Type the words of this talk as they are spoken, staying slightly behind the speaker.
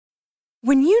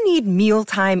When you need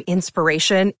mealtime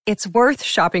inspiration, it's worth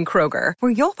shopping Kroger,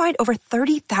 where you'll find over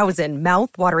 30,000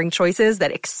 mouth-watering choices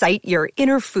that excite your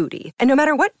inner foodie. And no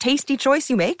matter what tasty choice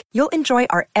you make, you'll enjoy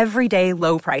our everyday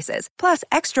low prices, plus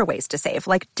extra ways to save,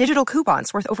 like digital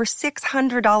coupons worth over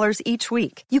 $600 each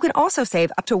week. You can also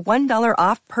save up to $1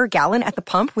 off per gallon at the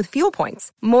pump with fuel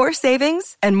points. More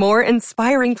savings and more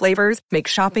inspiring flavors make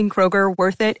shopping Kroger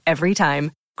worth it every time.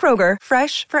 Kroger,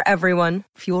 fresh for everyone.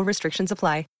 Fuel restrictions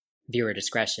apply. Viewer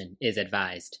discretion is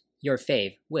advised. Your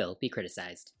fave will be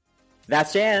criticized.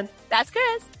 That's Jan. That's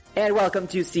Chris. And welcome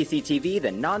to CCTV,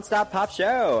 the nonstop pop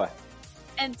show.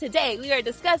 And today we are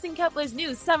discussing Kep1er's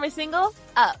new summer single,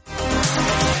 Up.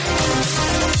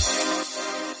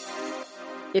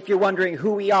 If you're wondering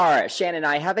who we are, Shan and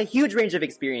I have a huge range of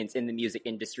experience in the music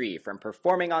industry, from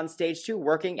performing on stage to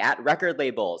working at record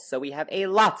labels. So we have a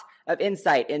lot of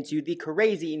insight into the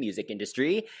crazy music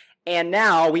industry. And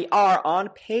now we are on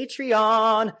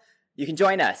Patreon. You can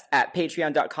join us at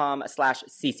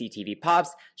patreon.com/cctvpops.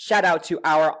 Shout out to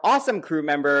our awesome crew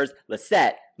members,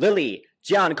 Lisette, Lily,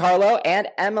 Giancarlo, and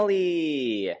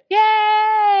Emily.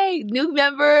 Yay! New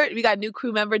member. We got new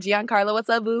crew member, Giancarlo. What's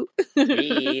up, boo?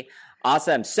 Hey.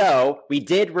 Awesome. So we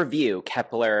did review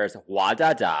Kep1er's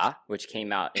Wadada, which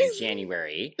came out in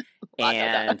January.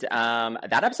 And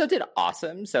that episode did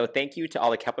awesome. So thank you to all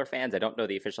the Kep1er fans. I don't know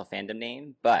the official fandom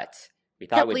name, but we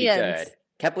thought it would be good.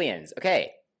 Kep1ians.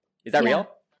 Okay. Is that real?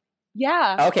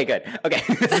 Yeah. Okay, good. Okay.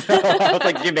 So I was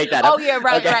like, did you make that up? Oh, yeah,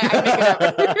 right.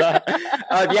 I make it up.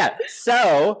 Yeah.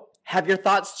 So have your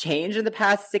thoughts changed in the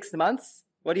past 6 months?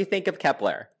 What do you think of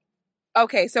Kep1er?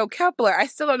 Okay, so Kep1er, I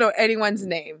still don't know anyone's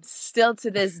name. Still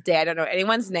to this day, I don't know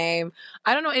anyone's name.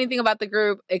 I don't know anything about the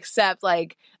group except,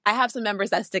 like, I have some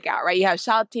members that stick out, right? You have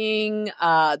Xiaoting,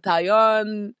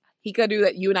 Taeyeon, Hikaru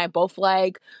that you and I both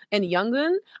like, and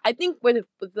Younghoon. I think with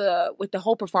the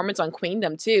whole performance on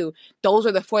Queendom too, those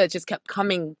are the four that just kept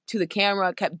coming to the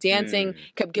camera, kept dancing,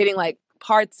 kept getting like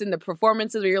parts in the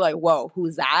performances where you're like, whoa,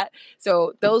 who's that?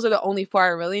 So those are the only four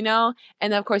I really know.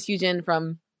 And then of course Youjin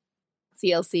from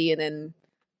CLC, and then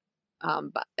Bae.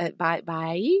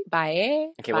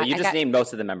 Okay, well, you just named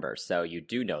most of the members, so you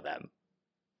do know them.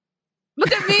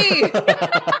 Look at me!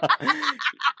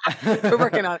 We're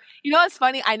working on it. You know what's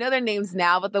funny? I know their names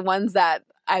now, but the ones that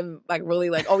I'm like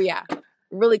really like, oh yeah,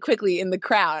 really quickly in the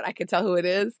crowd, I could tell who it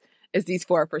is these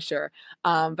four for sure.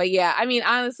 But yeah, I mean,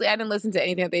 honestly, I didn't listen to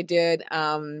anything that they did.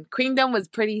 Queendom was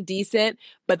pretty decent,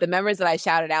 but the members that I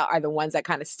shouted out are the ones that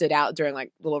kind of stood out during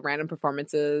like little random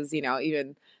performances, you know,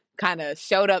 even kind of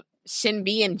showed up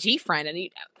Shinbi and G-Friend, and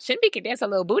Shinbi could dance a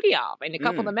little booty off, and a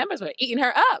couple of the members were eating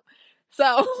her up.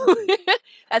 So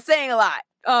that's saying a lot.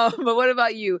 But what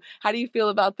about you? How do you feel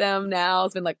about them now?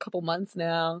 It's been like a couple months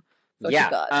now. What's your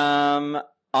thoughts?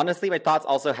 Honestly, my thoughts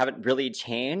also haven't really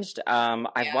changed.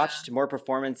 I've watched more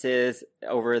performances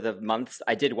over the months.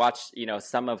 I did watch,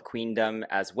 some of Queendom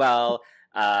as well.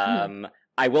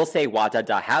 I will say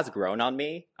Wadada has grown on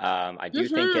me. I do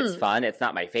think it's fun. It's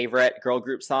not my favorite girl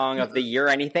group song of the year or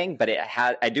anything, but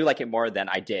I do like it more than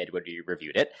I did when we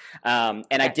reviewed it. And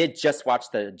I did just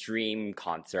watch the Dream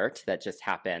concert that just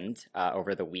happened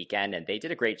over the weekend, and they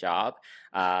did a great job.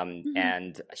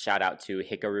 And shout out to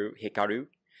Hikaru.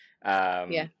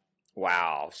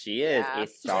 Wow, she is a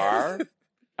star.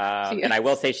 And I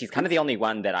will say she's kind of the only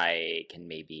one that I can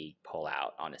maybe pull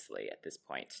out, honestly, at this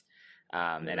point.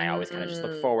 And I always kind of just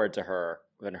look forward to her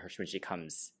when she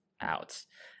comes out.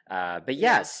 But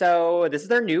yeah, so this is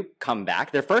their new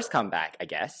comeback, their first comeback, I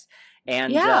guess.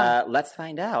 And let's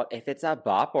find out if it's a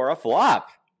bop or a flop.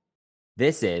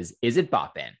 This is It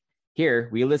Boppin'? Here,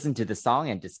 we listen to the song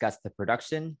and discuss the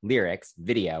production, lyrics,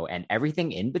 video, and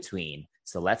everything in between.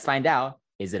 So let's find out,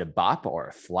 is it a bop or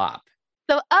a flop?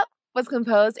 So Up was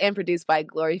composed and produced by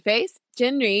Gloryface,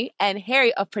 Jinri, and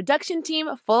Harry of production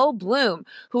team Full Bloom,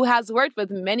 who has worked with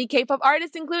many K-pop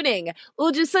artists including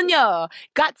Uju Sunyo,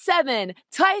 GOT7,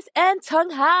 Twice, and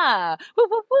Tongha. Woo,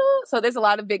 woo, woo. So there's a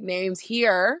lot of big names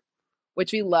here,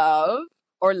 which we love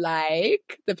or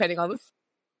like, depending on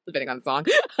the song.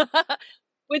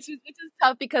 Which is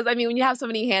tough because, I mean, when you have so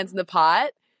many hands in the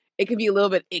pot, it can be a little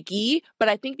bit icky. But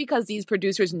I think because these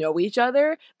producers know each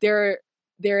other, there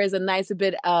is a nice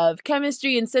bit of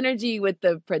chemistry and synergy with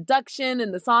the production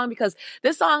and the song, because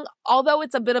this song, although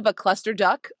it's a bit of a cluster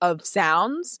duck of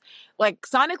sounds, like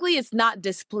sonically it's not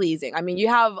displeasing. I mean, you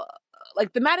have,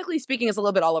 like, thematically speaking, it's a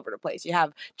little bit all over the place. You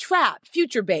have trap,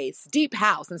 future bass, deep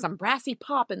house, and some brassy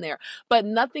pop in there, but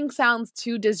nothing sounds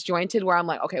too disjointed where I'm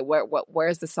like, okay,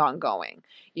 where's the song going?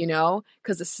 you know,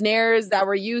 because the snares that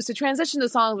were used to transition the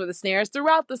songs were the snares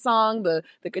throughout the song. The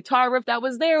guitar riff that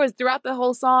was there was throughout the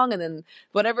whole song, and then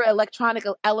whatever electronic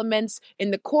elements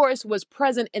in the chorus was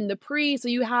present in the pre. So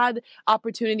you had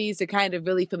opportunities to kind of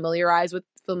really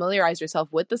familiarize yourself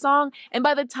with the song. And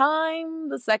by the time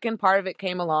the second part of it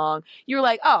came along, you were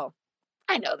like, oh,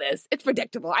 I know this. It's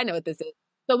predictable. I know what this is.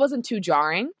 So it wasn't too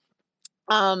jarring.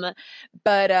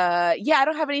 But yeah, I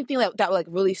don't have anything that like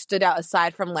really stood out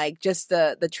aside from like just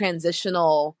the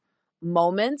transitional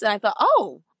moments. And I thought,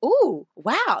 oh, ooh,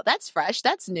 wow, that's fresh.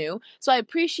 That's new. So I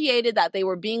appreciated that they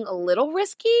were being a little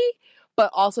risky,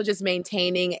 but also just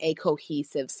maintaining a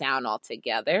cohesive sound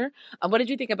altogether. What did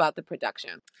you think about the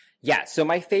production? Yeah, so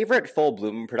my favorite full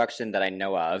Bloom production that I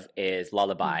know of is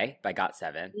Lullaby by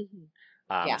GOT7.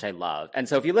 Which I love. And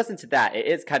so if you listen to that, it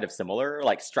is kind of similar,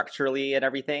 like structurally and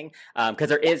everything, because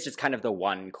there is just kind of the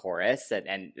one chorus,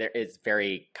 and there is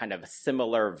very kind of a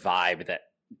similar vibe that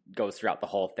goes throughout the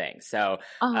whole thing. So,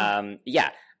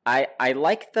 yeah, I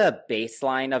like the bass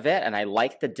line of it, and I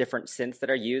like the different synths that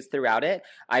are used throughout it.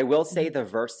 I will say the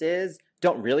verses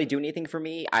don't really do anything for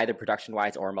me, either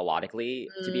production-wise or melodically,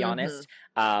 to be honest.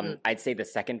 I'd say the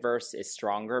second verse is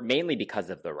stronger, mainly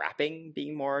because of the rapping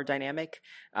being more dynamic.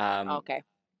 Okay.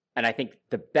 And I think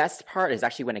the best part is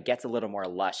actually when it gets a little more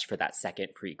lush for that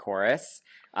second pre-chorus.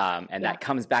 That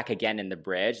comes back again in the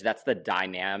bridge. That's the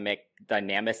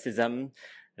dynamicism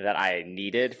that I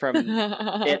needed from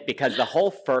it, because the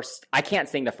whole I can't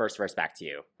sing the first verse back to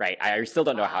you, right? I still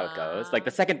don't know how it goes. Like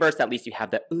the second verse, at least you have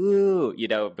the ooh, you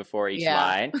know, before each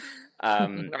line.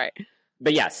 Right.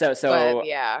 But yeah, so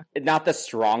yeah, not the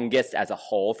strongest as a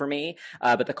whole for me.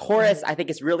 But the chorus, I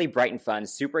think, is really bright and fun,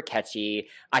 super catchy.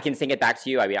 I can sing it back to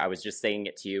you. I mean, I was just saying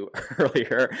it to you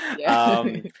earlier. Yeah.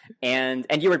 And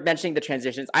you were mentioning the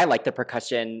transitions. I like the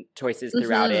percussion choices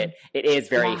throughout it. It is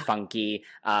very funky.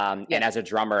 And as a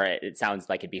drummer, it sounds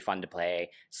like it'd be fun to play.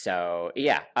 So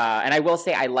yeah. And I will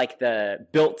say I like the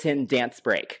built-in dance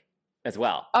break as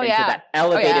well. So that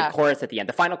elevated chorus at the end.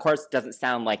 The final chorus doesn't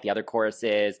sound like the other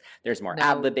choruses. There's more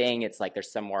ad-libbing. It's like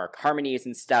there's some more harmonies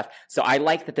and stuff. So I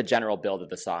like that the general build of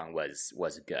the song was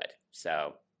good.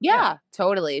 So yeah,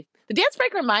 totally. The dance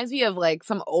break reminds me of like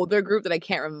some older group that I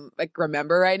can't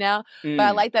remember right now. But I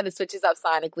like that it switches up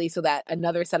sonically so that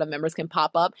another set of members can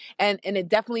pop up, and it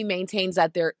definitely maintains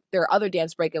that their other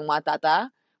dance break in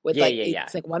Watata. With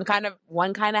it's like one kind of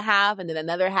half and then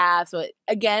another half. So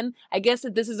again, I guess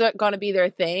if this is going to be their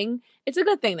thing, it's a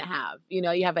good thing to have. You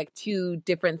know, you have like two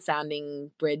different sounding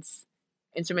bridge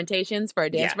instrumentations for a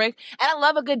dance break. And I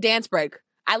love a good dance break.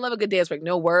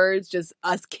 No words, just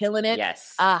us killing it.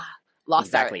 Yes. Lost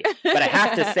exactly. art. But I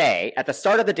have to say, at the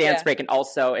start of the dance break and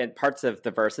also in parts of the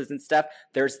verses and stuff,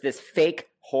 there's this fake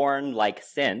horn-like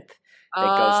synth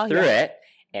that goes through it,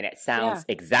 and it sounds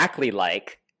exactly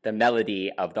like the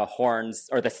melody of the horns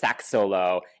or the sax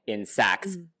solo in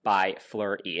Sax by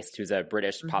Fleur East, who's a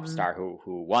British pop star who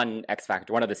won X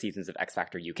Factor, one of the seasons of X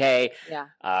Factor UK. Yeah.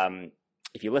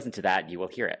 If you listen to that, you will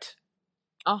hear it.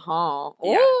 Yeah,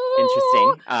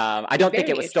 interesting. I don't think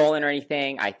it was stolen or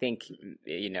anything. I think,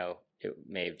 you know, it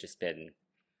may have just been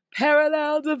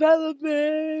parallel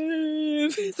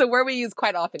development. So word we use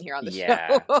quite often here on the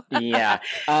show. Yeah.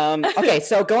 Okay,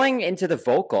 so going into the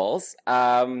vocals,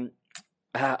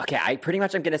 okay, I pretty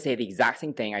much am going to say the exact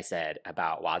same thing I said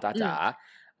about Wadata.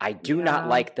 I do not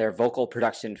like their vocal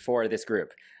production for this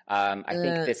group. I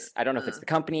think this, I don't know if it's the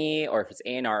company or if it's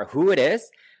A&R or who it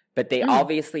is, but they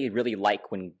obviously really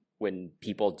like when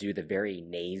people do the very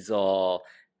nasal,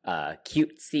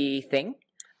 cutesy thing.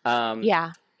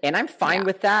 And I'm fine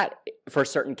with that for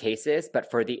certain cases,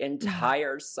 but for the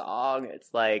entire song,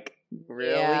 it's like,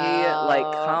 really? Like,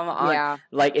 come on.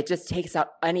 Like, it just takes out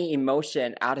any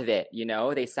emotion out of it, you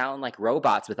know? They sound like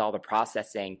robots with all the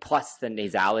processing, plus the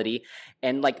nasality.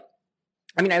 And, like,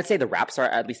 I mean, I would say the raps are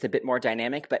at least a bit more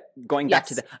dynamic, but going back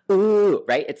to the, ooh,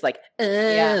 right? It's like, ooh.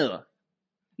 And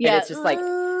it's just like,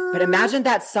 but imagine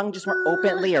that sung just more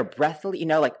openly or breathily, you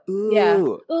know, like,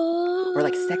 ooh. Or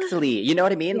like sexily, you know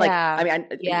what I mean? Like, I mean,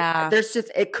 there's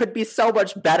just, it could be so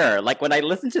much better. Like when I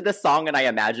listen to this song and I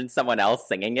imagine someone else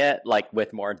singing it, like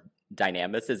with more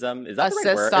dynamicism. Is that the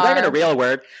right word? Is that even a real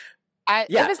word? If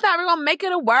it's not, we're going to make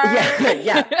it a word.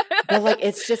 But like,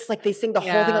 it's just like they sing the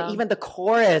whole thing, like even the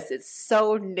chorus, it's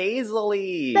so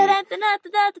nasally. It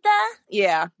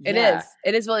is.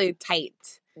 It is really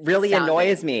tight. Really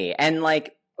annoys me. And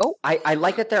like, I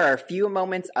like that there are a few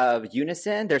moments of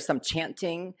unison. There's some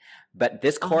chanting, but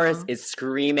this chorus is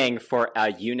screaming for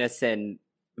a unison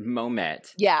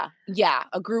moment. A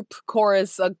group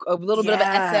chorus, a little bit of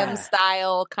an SM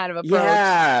style kind of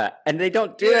approach. And they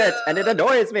don't do it, and it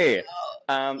annoys me.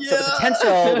 So the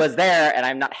potential was there, and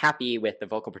I'm not happy with the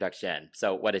vocal production.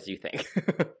 So what did you think?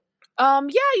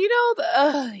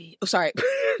 Sorry,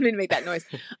 I didn't make that noise.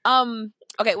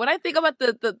 Okay, when I think about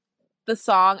the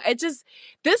song,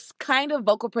 this kind of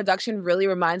vocal production really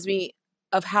reminds me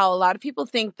of how a lot of people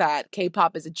think that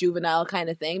K-pop is a juvenile kind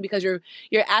of thing, because you're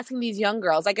asking these young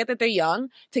girls, I get that they're young,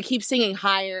 to keep singing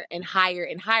higher and higher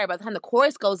and higher. By the time the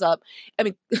chorus comes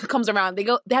around, they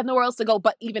have nowhere else to go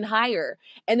but even higher,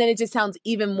 and then it just sounds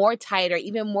even more tighter,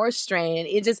 even more strained.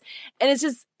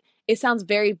 It sounds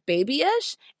very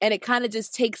babyish, and it kind of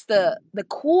just takes the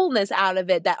coolness out of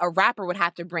it that a rapper would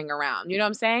have to bring around. You know what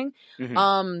I'm saying?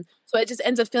 Mm-hmm. So it just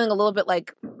ends up feeling a little bit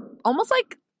like, almost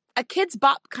like a Kidz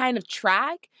Bop kind of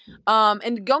track.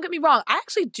 And don't get me wrong, I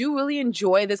actually do really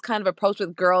enjoy this kind of approach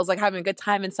with girls, like having a good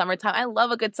time in summertime. I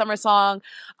love a good summer song.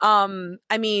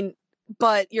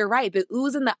 But you're right. The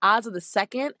oohs and the ahs of the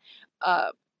second,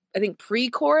 I think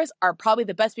pre-chorus are probably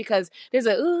the best, because there's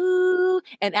a ooh,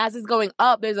 and as it's going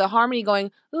up, there's a harmony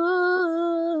going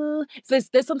ooh. So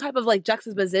there's some type of like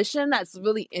juxtaposition that's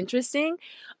really interesting.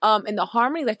 And the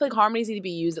harmonies, I feel like harmonies need to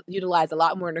be utilized a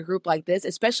lot more in a group like this,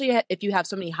 especially if you have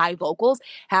so many high vocals.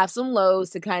 Have some lows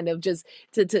to kind of just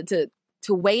to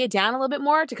weigh it down a little bit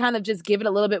more, to kind of just give it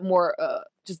a little bit more,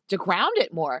 just to ground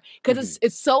it more, because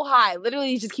it's so high.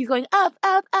 Literally, it just keeps going up,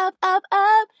 up, up, up,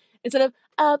 up, instead of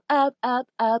up, up, up,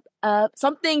 up, up.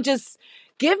 Something, just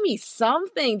give me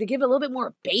something to give it a little bit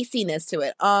more bassiness to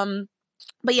it.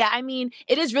 But yeah, I mean,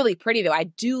 it is really pretty though. I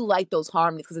do like those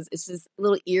harmonies, because it's just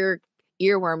little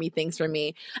earwormy things for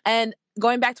me. And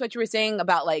going back to what you were saying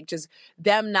about like just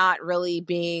them not really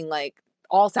being like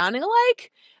all sounding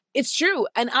alike, it's true.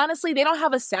 And honestly, they don't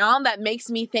have a sound that makes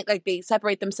me think like they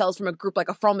separate themselves from a group like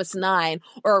a Fromis 9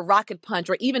 or a Rocket Punch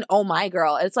or even Oh My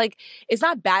Girl. It's like, it's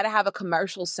not bad to have a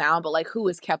commercial sound, but like, who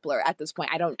is Kep1er at this point?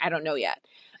 I don't know yet.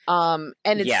 And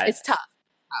it's tough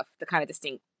to kind of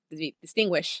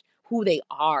distinguish who they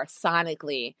are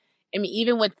sonically. I mean,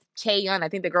 even with Chaeyeon, I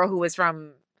think the girl who was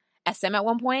from SM at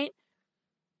one point,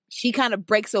 she kind of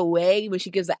breaks away when she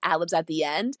gives the ad-libs at the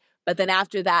end. But then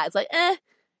after that, it's like,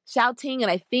 shouting.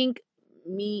 And I think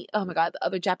the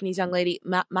other Japanese young lady,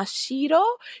 Mashiro,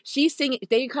 she's singing.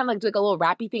 They kind of like do like a little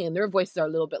rappy thing, and their voices are a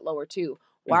little bit lower too.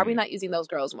 Why are we not using those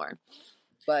girls more?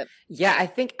 But yeah, I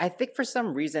think for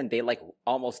some reason they like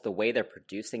almost the way they're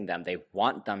producing them, they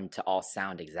want them to all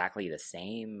sound exactly the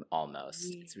same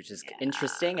almost, which is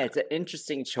interesting. It's an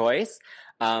interesting choice.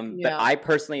 But I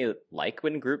personally like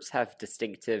when groups have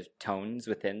distinctive tones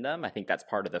within them. I think that's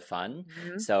part of the fun.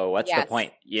 Mm-hmm. So what's the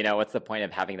point? What's the point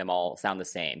of having them all sound the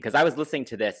same? Because I was listening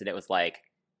to this and it was like,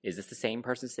 is this the same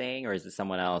person saying, or is this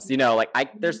someone else?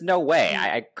 There's no way.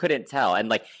 I couldn't tell. And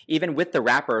like, even with the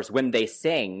rappers, when they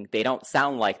sing, they don't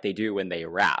sound like they do when they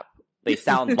rap. They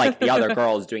sound like the other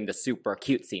girls doing the super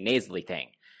cutesy nasally thing.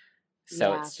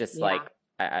 So it's just like,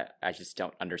 I just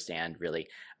don't understand really.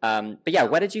 But yeah,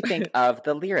 what did you think of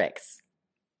the lyrics?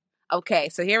 Okay,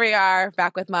 so here we are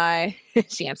back with my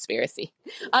Shanspiracy.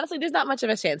 Honestly, there's not much of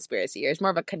a Shanspiracy here. It's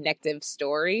more of a connective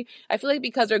story. I feel like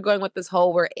because they're going with this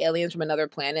whole we're aliens from another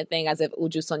planet thing, as if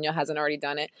Uju Sonyo hasn't already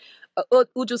done it. Uju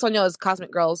Sonyo is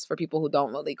Cosmic Girls for people who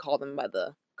don't really call them by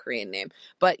the Korean name.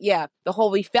 But yeah, the whole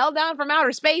we fell down from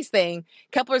outer space thing,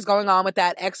 Kep1er's going on with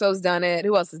that. EXO's done it.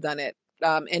 Who else has done it?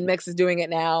 NMIXX is doing it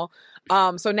now.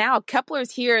 So now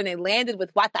Kep1er's here and they landed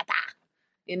with Watata.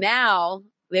 And now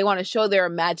they want to show their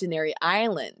imaginary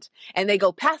island. And they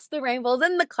go past the rainbows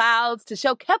and the clouds to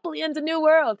show Keplians a new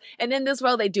world. And in this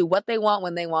world, they do what they want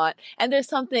when they want. And there's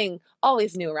something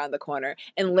always new around the corner.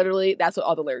 And literally, that's what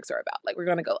all the lyrics are about. Like, we're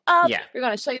going to go up. Yeah. We're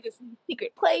going to show you this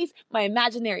secret place, my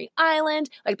imaginary island.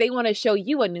 Like, they want to show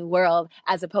you a new world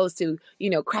as opposed to,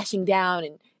 crashing down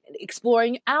and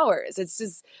exploring ours. It's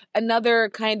just another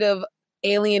kind of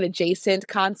alien adjacent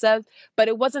concept, but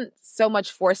it wasn't so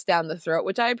much forced down the throat,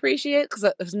 which I appreciate,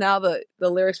 because now the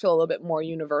lyrics feel a little bit more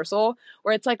universal,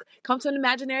 where it's like, come to an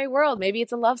imaginary world, maybe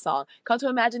it's a love song. Come to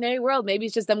an imaginary world, maybe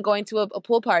it's just them going to a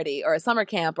pool party or a summer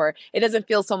camp, or it doesn't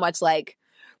feel so much like,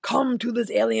 come to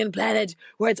this alien planet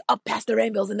where it's up past the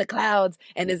rainbows and the clouds,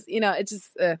 and it's it's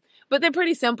just but they're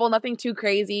pretty simple, nothing too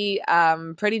crazy,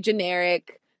 pretty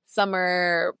generic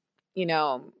summer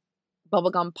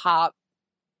bubblegum pop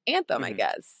anthem, I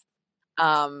guess.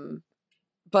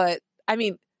 But I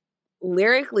mean,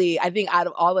 lyrically, I think out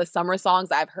of all the summer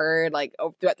songs I've heard, like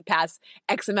throughout the past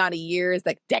X amount of years,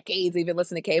 like decades, even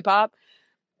listen to K-pop,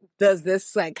 does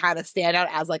this like kind of stand out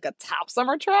as like a top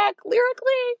summer track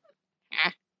lyrically?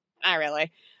 Not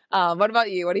really. What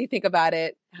about you? What do you think about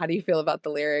it? How do you feel about the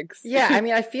lyrics? Yeah, I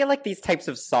mean, I feel like these types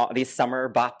of these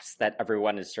summer bops that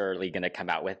everyone is surely going to come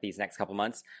out with these next couple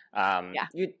months,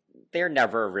 they're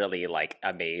never really like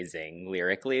amazing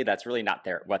lyrically. That's really not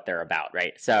what they're about,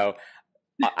 right? So,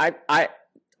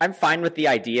 I'm fine with the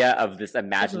idea of this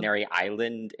imaginary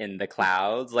island in the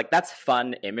clouds. Like, that's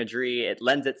fun imagery. It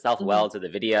lends itself well to the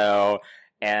video,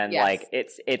 and like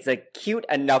it's a cute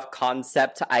enough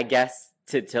concept, I guess,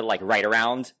 to like write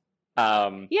around.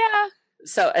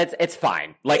 So it's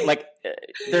fine.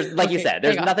 There's you said,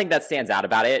 there's nothing that stands out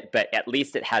about it, but at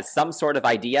least it has some sort of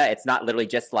idea. It's not literally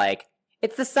just like,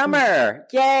 it's the summer,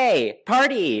 yay,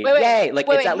 party, yay. Like,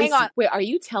 it's at least. Hang on. Wait, are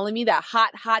you telling me that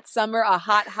hot summer, a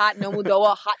hot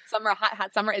Nomudoa,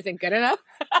 hot summer isn't good enough?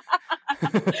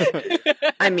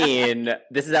 I mean,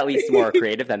 this is at least more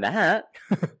creative than that.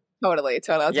 Totally.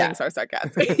 I was being so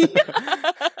sarcastic.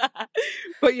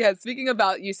 But yeah, speaking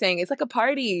about you saying it's like a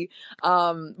party,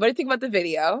 what do you think about the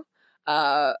video?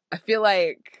 I feel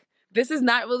like this is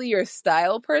not really your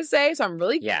style per se, so I'm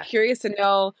really curious to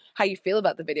know how you feel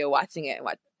about the video, watching it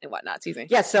and whatnot. Excuse me.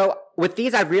 Yeah, so with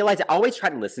these, I realized I always try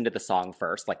to listen to the song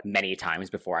first, like many times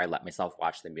before I let myself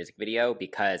watch the music video,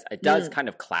 because it does kind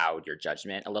of cloud your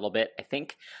judgment a little bit, I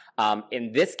think.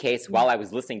 In this case, while I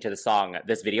was listening to the song,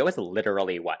 this video is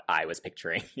literally what I was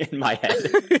picturing in my head.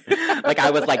 Like,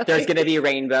 I was like, there's going to be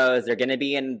rainbows, they're going to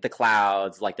be in the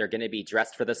clouds, like, they're going to be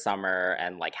dressed for the summer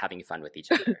and, like, having fun with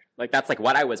each other. Like, that's, like,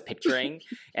 what I was picturing,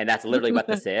 and that's literally what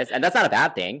this is. And that's not a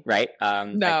bad thing, right? No,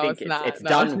 I think it's not. It's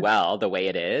done well the way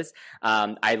it is.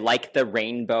 I like the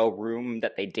rainbow room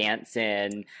that they dance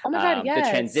in. Oh my God, yes.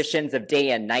 The transitions of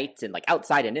day and night and, like,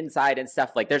 outside and inside and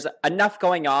stuff. Like, there's enough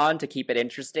going on to keep it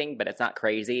interesting, but it's not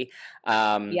crazy.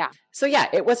 So yeah,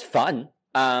 it was fun.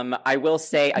 I will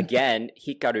say again,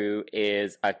 Hikaru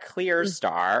is a clear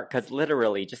star, because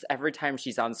literally just every time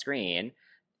she's on screen,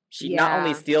 she not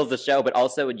only steals the show, but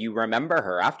also you remember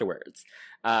her afterwards.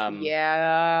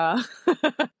 I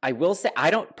will say, I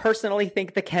don't personally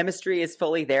think the chemistry is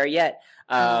fully there yet.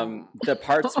 The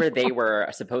parts where they were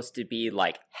supposed to be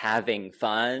like having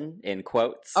fun, in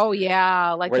quotes. Oh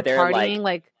yeah, like the partying,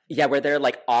 like yeah, where they're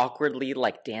like awkwardly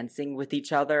like dancing with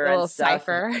each other and stuff.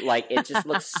 Cypher. Like, it just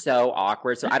looks so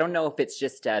awkward. So I don't know if it's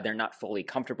just they're not fully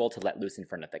comfortable to let loose in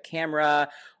front of the camera,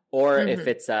 or if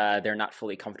it's they're not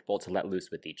fully comfortable to let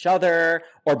loose with each other,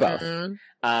 or both.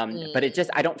 But it just,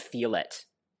 I don't feel it.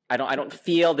 I don't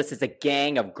feel this is a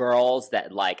gang of girls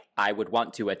that like I would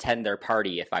want to attend their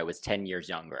party if I was 10 years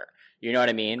younger. You know what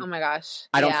I mean? Oh my gosh.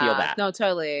 I don't feel that. No,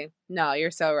 totally. No, you're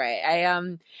so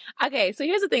right. Okay, so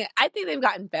here's the thing. I think they've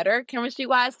gotten better chemistry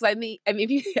wise, because I mean,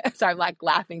 if you, sorry, I'm like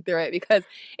laughing through it, because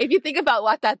if you think about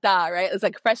Watata, right? It's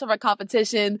like fresh from our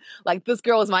competition. Like, this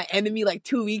girl was my enemy like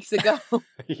 2 weeks ago.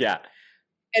 Yeah.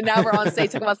 And now we're on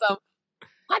stage talking about some,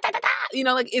 you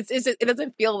know, like it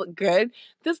doesn't feel good.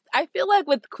 I feel like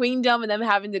with Queendom and them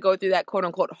having to go through that quote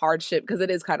unquote hardship, because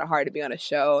it is kind of hard to be on a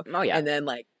show. Oh yeah. And then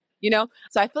like, you know,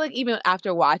 so I feel like even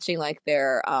after watching like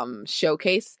their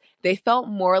showcase, they felt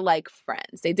more like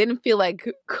friends. They didn't feel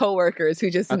like coworkers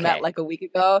who just met like a week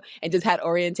ago and just had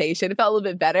orientation. It felt a little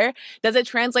bit better. Does it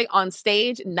translate on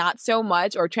stage? Not so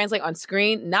much. Or translate on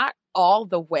screen? Not all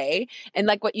the way. And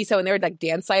like what you said, when they were like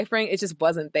dance ciphering, it just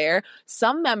wasn't there.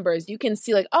 Some members you can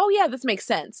see like, oh yeah, this makes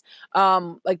sense.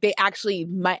 Like they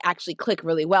might actually click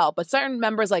really well. But certain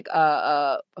members like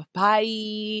Baie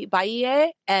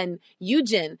and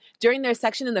Yujin, during their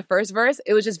section in the first verse,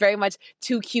 it was just very much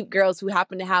two cute girls who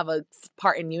happen to have a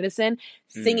part in unison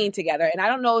singing together. And I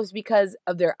don't know if it's because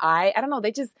of their eye. I don't know.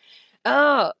 They just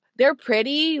they're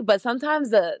pretty, but sometimes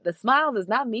the smile does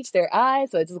not meet their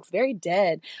eyes, so it just looks very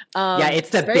dead. Yeah, it's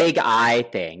the big eye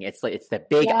thing. It's the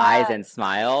big eyes and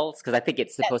smiles, because I think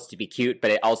it's supposed to be cute, but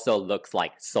it also looks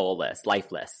like soulless,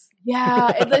 lifeless.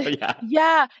 Yeah,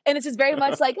 yeah, and it's just very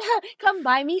much like, come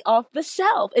buy me off the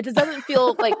shelf. It just doesn't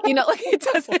feel like, you know, like it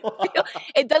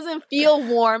doesn't feel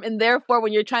warm, and therefore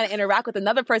when you're trying to interact with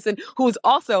another person who's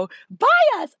also buy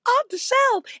us off the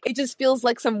shelf, it just feels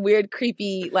like some weird,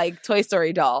 creepy, like Toy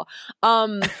Story doll.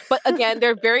 But again,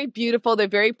 they're very beautiful. They're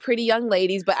very pretty young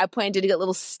ladies, but I plan to get a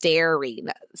little starey,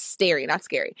 not scary.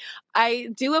 I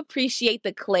do appreciate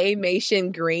the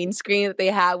claymation green screen that they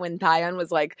had when Taeyeon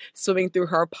was like swimming through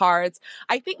her parts.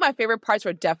 I think my favorite parts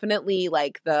were definitely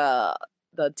like the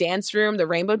dance room, the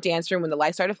rainbow dance room, when the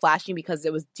light started flashing because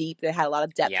it was deep. It had a lot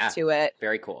of depth to it.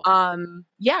 Very cool.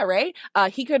 Yeah, right.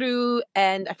 Hikaru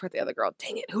and I forgot the other girl.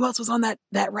 Dang it, who else was on that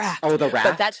raft? Oh, the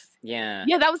raft. But yeah,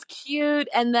 that was cute.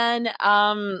 And then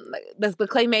the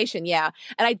claymation, yeah.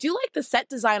 And I do like the set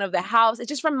design of the house. It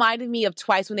just reminded me of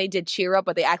Twice when they did Cheer Up,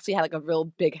 but they actually had like a real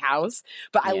big house.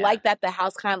 But I like that the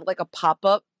house kind of like a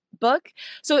pop-up book.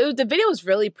 So the video was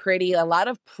really pretty. A lot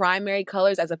of primary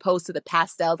colors as opposed to the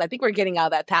pastels. I think we're getting out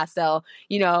of that pastel.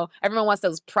 You know, everyone wants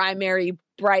those primary,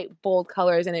 bright, bold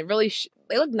colors, and it really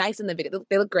they look nice in the video.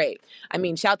 They look great. I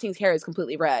mean, Xiaoting's hair is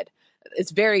completely red.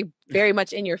 It's very, very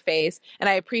much in your face, and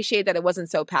I appreciate that it wasn't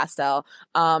so pastel.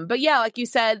 But yeah, like you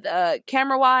said,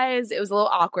 camera-wise, it was a little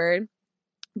awkward.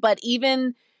 But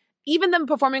even them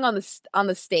performing on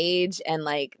the stage and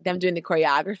like them doing the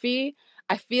choreography,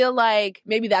 I feel like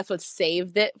maybe that's what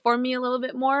saved it for me a little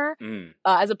bit more.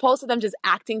 As opposed to them just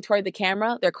acting toward the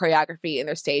camera, their choreography and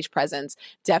their stage presence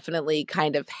definitely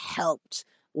kind of helped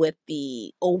with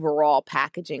the overall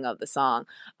packaging of the song.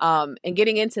 And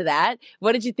getting into that,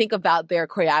 what did you think about their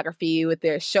choreography with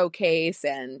their showcase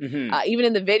and even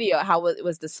in the video, how it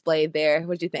was displayed there?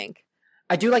 What did you think?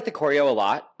 I do like the choreo a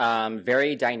lot.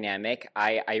 Very dynamic.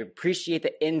 I appreciate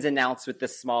the ins and outs with the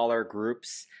smaller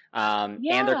groups. And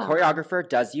their choreographer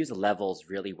does use levels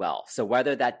really well. So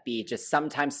whether that be just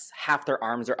sometimes half their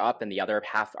arms are up and the other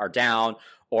half are down,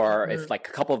 or if like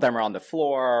a couple of them are on the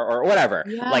floor or whatever,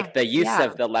 like the use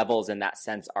of the levels in that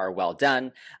sense are well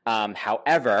done.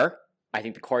 However, I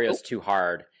think the choreo is too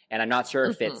hard. And I'm not sure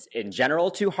if it's in general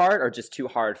too hard or just too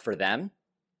hard for them.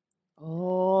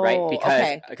 Oh,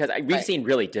 right, because we've seen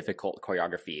really difficult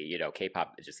choreography. You know,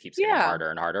 K-pop just keeps getting harder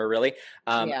and harder, really.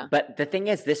 But the thing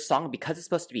is, this song, because it's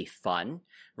supposed to be fun,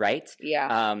 right?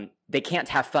 Yeah. They can't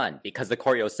have fun because the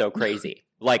choreo is so crazy.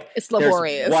 Like it's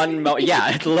laborious.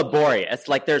 It's laborious.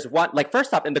 Like there's one. Like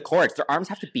first off, in the chorus, their arms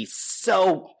have to be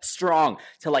so strong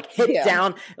to like hit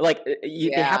down. Like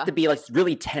they have to be like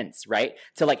really tense, right?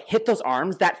 To like hit those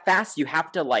arms that fast, you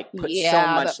have to like put so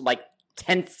much like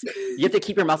tense. You have to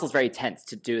keep your muscles very tense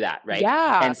to do that, right?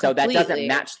 Yeah, and so that doesn't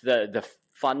match the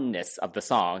funness of the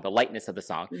song, the lightness of the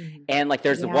song. And like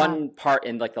there's one part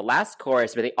in like the last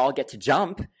chorus where they all get to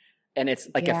jump, and it's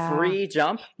like a free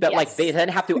jump that like they then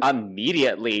have to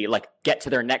immediately like get to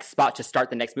their next spot to start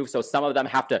the next move. So some of them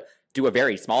have to do a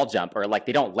very small jump, or like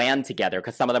they don't land together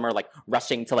because some of them are like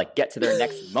rushing to like get to their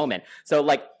next moment. So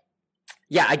like,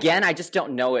 yeah, again, I just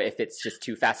don't know if it's just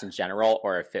too fast in general,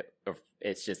 or if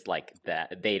it's just like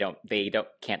that they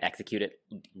can't execute it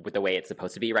with the way it's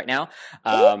supposed to be right now.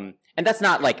 And that's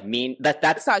not like mean.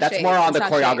 That's more on the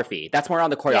choreography. That's more on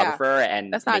the choreographer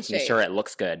and making sure it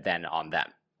looks good than on them.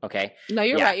 Okay. No,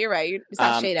 you're right. You're right. It's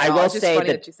not shade at all. I will it's just say funny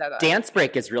that you said that. Dance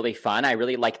break is really fun. I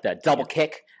really like the double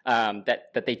kick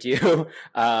that they do.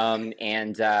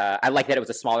 And I like that it was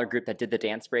a smaller group that did the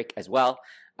dance break as well.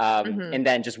 And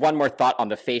then just one more thought on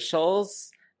the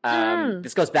facials.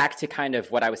 This goes back to kind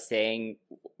of what I was saying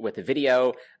with the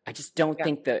video. I just don't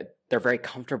think that they're very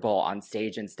comfortable on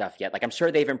stage and stuff yet. Like I'm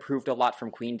sure they've improved a lot from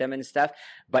Queendom and stuff,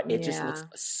 but it just looks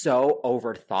so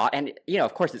overthought. And you know,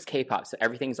 of course it's K-pop, so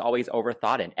everything's always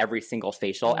overthought, and every single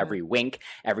facial, every wink,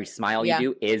 every smile you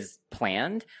do is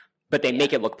planned, but they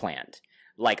make it look planned.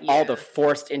 Like all the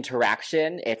forced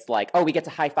interaction, it's like, oh, we get to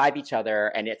high five each other,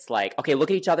 and it's like, okay,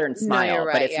 look at each other and smile,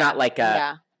 but it's not like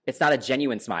it's not a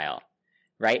genuine smile.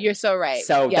 Right? You're so right.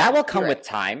 So that will come with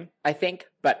time, I think,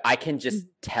 but I can just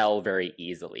tell very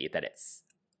easily that it's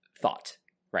thought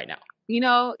right now. You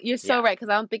know, you're so right, because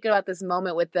I'm thinking about this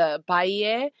moment with the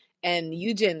Baie and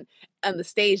Yujin on the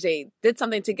stage. They did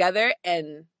something together,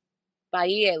 and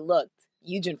Baie looked.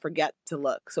 Yujin forgot to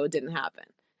look, so it didn't happen.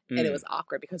 And it was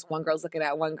awkward because one girl's looking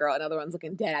at one girl, another one's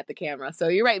looking dead at the camera. So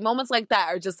you're right. Moments like that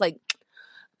are just like,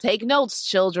 take notes,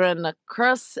 children.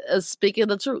 Chris is speaking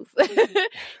the truth.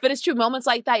 But it's true. Moments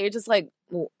like that, you're just like,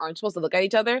 well, aren't you supposed to look at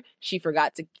each other? She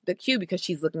forgot the cue because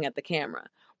she's looking at the camera.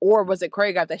 Or was it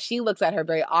choreographed that she looks at her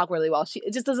very awkwardly while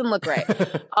it just doesn't look right. It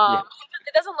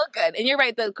doesn't look good. And you're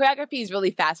right. The choreography is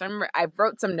really fast. I remember I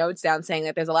wrote some notes down saying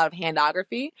that there's a lot of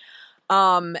handography.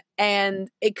 And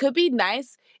it could be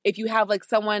nice if you have like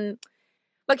someone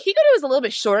like Hikaru is a little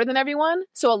bit shorter than everyone.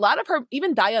 So a lot of her,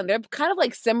 even Daeyeon, they're kind of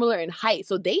like similar in height.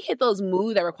 So they hit those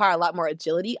moves that require a lot more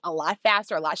agility, a lot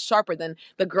faster, a lot sharper than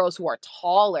the girls who are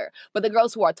taller. But the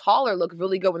girls who are taller look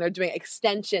really good when they're doing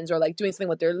extensions or like doing something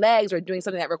with their legs or doing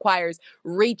something that requires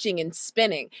reaching and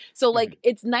spinning. So like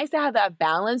it's nice to have that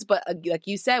balance. But like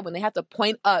you said, when they have to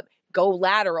point up, go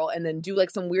lateral, and then do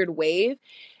like some weird wave,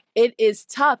 it is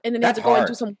tough. And then they have to go and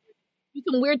do some.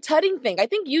 some weird tutting thing. I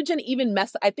think Yujin even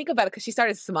messed. I think about it because she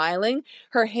started smiling.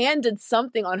 Her hand did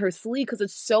something on her sleeve because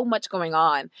there's so much going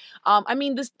on. I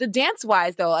mean, the dance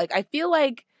wise though, like I feel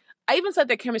like I even said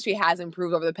their chemistry has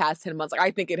improved over the past 10 months. Like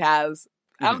I think it has.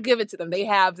 I'll give it to them. They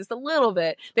have just a little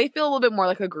bit. They feel a little bit more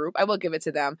like a group. I will give it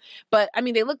to them. But I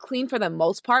mean, they look clean for the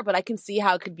most part. But I can see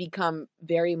how it could become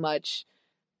very much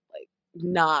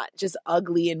not just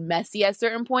ugly and messy at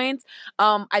certain points.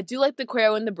 I do like the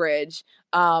choreo in the bridge.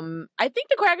 I think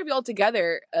the choreography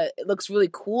altogether it looks really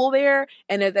cool there,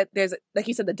 and there's like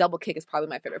you said, the double kick is probably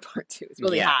my favorite part too. It's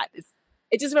really hot.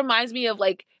 It just reminds me of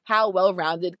like how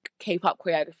well-rounded K-pop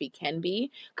choreography can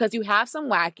be, because you have some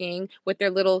whacking with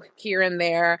their little here and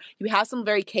there. You have some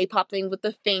very K-pop thing with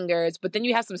the fingers, but then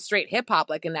you have some straight hip-hop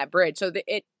like in that bridge. So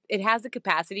it has the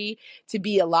capacity to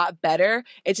be a lot better.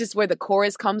 It's just where the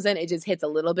chorus comes in, it just hits a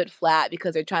little bit flat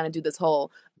because they're trying to do this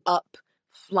whole up,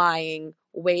 flying,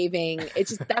 waving. It's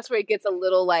just, that's where it gets a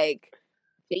little like,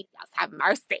 Jesus have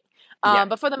mercy.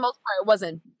 But for the most part, it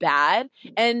wasn't bad.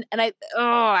 And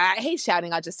I hate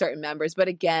shouting out just certain members. But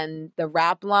again, the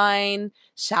rap line,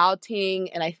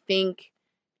 shouting, and I think,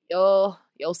 sorry,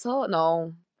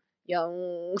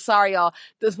 y'all.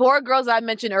 The 4 girls I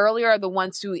mentioned earlier are the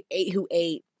ones who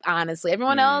ate. Honestly,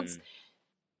 everyone else,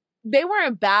 they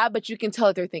weren't bad, but you can tell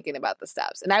that they're thinking about the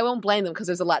steps, and I won't blame them because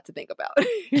there's a lot to think about.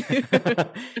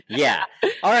 Yeah.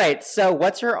 All right. So,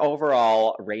 what's your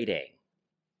overall rating?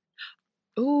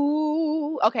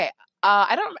 Ooh. Okay.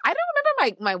 I don't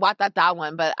remember my Watata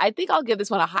one, but I think I'll give this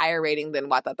one a higher rating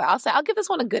than Watata. I'll give this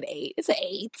one a good 8. It's an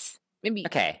 8, maybe.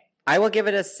 Okay. I will give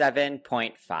it a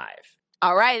 7.5.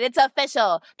 All right. It's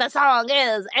official. The song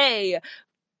is a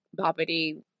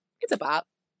boppity. It's a bop.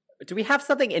 Do we have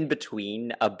something in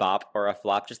between a bop or a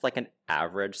flop? Just like an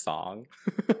average song?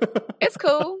 It's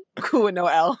cool. Cool with no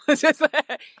L. It's just,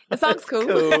 the song's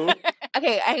cool.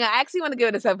 Okay, I actually want to give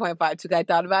it a 7.5 too. I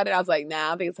thought about it. I was like,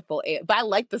 nah, I think it's a full 8. But I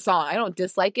like the song. I don't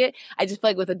dislike it. I just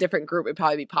feel like with a different group, it'd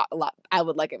probably be a lot. I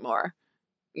would like it more.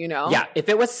 You know? Yeah, if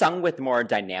it was sung with more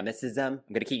dynamicism,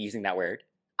 I'm going to keep using that word.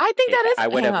 I think that is. I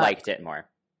would have liked it more.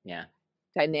 Yeah.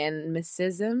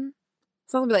 Dynamicism?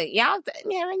 Someone would be like, yeah.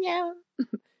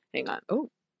 Hang on. Oh,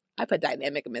 I put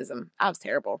dynamicism. I was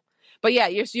terrible. But yeah,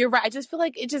 you're right. I just feel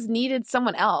like it just needed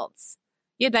someone else.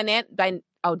 Yeah, dynamism.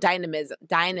 Oh,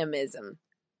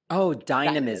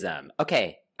 dynamism.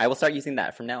 Okay, I will start using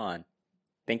that from now on.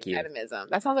 Thank you. Dynamism.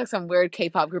 That sounds like some weird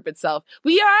K-pop group itself.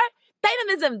 We are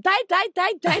dynamism.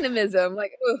 Dynamism.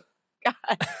 Like, oh,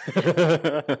 God.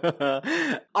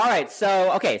 All right.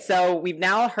 So we've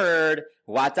now heard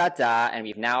Watata and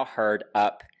we've now heard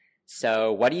Up.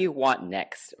 So what do you want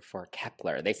next for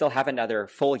Kep1er? They still have another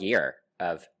full year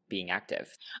of being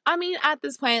active. I mean, at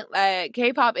this point,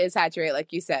 K-pop is saturated,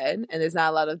 like you said, and there's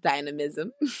not a lot of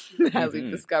dynamism, as we've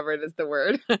discovered is the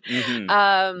word.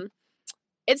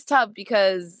 It's tough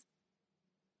because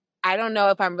I don't know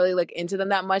if I'm really like into them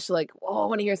that much. Like, I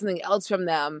want to hear something else from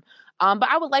them. But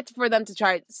I would like for them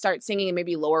to start singing in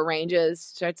maybe lower ranges,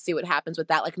 start to see what happens with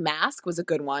that. Like Mask was a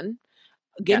good one.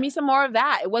 Give me some more of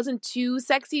that. It wasn't too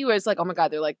sexy where it's like, oh my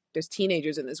God, there's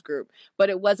teenagers in this group. But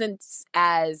it wasn't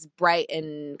as bright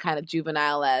and kind of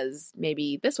juvenile as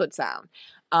maybe this would sound.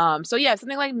 So yeah,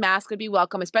 something like Mask would be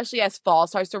welcome, especially as fall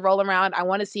starts to roll around. I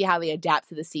want to see how they adapt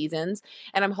to the seasons.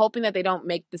 And I'm hoping that they don't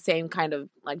make the same kind of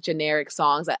like generic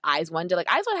songs that IZ*ONE did.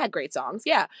 Like IZ*ONE had great songs,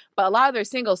 yeah. But a lot of their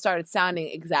singles started sounding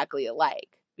exactly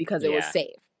alike because it was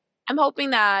safe. I'm hoping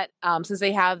that since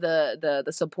they have the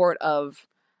support of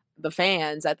the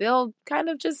fans, that they'll kind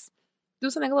of just do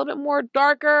something a little bit more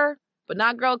darker, but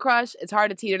not girl crush. It's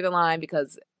hard to teeter the line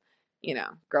because,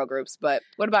 girl groups. But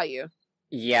what about you?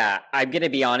 Yeah, I'm going to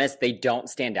be honest. They don't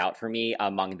stand out for me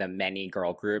among the many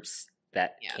girl groups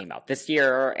that came out this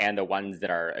year and the ones that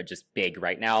are just big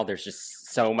right now. There's just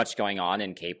so much going on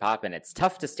in K-pop and it's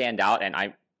tough to stand out. And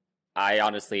I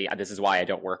honestly, this is why I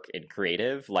don't work in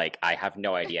creative. Like, I have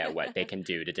no idea what they can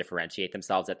do to differentiate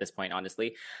themselves at this point,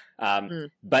 honestly.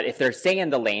 But if they're staying in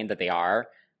the lane that they are,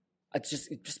 it's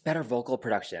just better vocal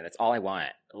production. That's all I want.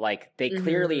 Like, they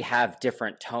clearly have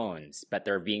different tones, but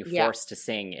they're being forced to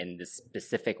sing in this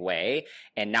specific way.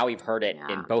 And now we've heard it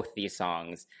in both these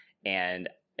songs. And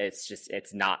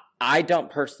it's not, I don't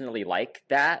personally like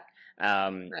that.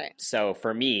 So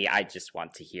for me, I just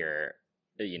want to hear,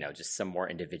 just some more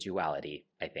individuality,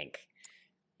 I think.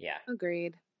 Yeah.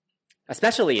 Agreed.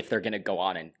 Especially if they're going to go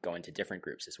on and go into different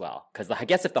groups as well. Because I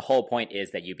guess if the whole point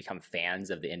is that you become fans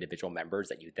of the individual members,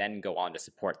 that you then go on to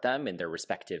support them in their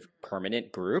respective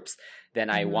permanent groups, then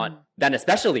I want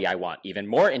even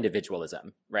more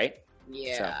individualism, right?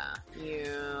 Yeah.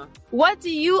 What do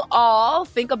you all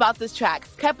think about this track?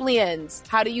 Keplians,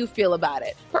 how do you feel about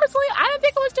it? Personally, I don't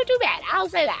think it was too bad. I'll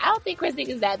say that. I don't think Chris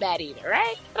is that bad either,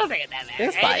 right? I don't think it's that bad.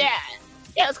 It's fine.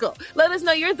 Yeah, it's cool. Let us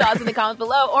know your thoughts in the comments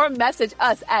below or message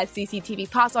us at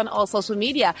CCTV Pasta on all social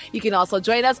media. You can also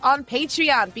join us on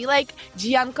Patreon. Be like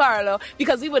Giancarlo,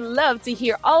 because we would love to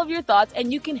hear all of your thoughts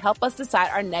and you can help us decide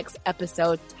our next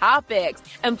episode topics.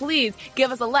 And please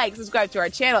give us a like, subscribe to our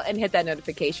channel, and hit that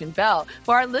notification bell.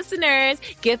 For our listeners,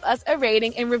 give us a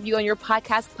rating and review on your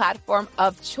podcast platform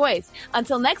of choice.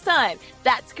 Until next time,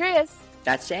 that's Chris.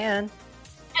 That's Jan.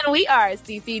 And we are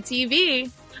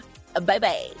CCTV.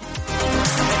 Bye-bye.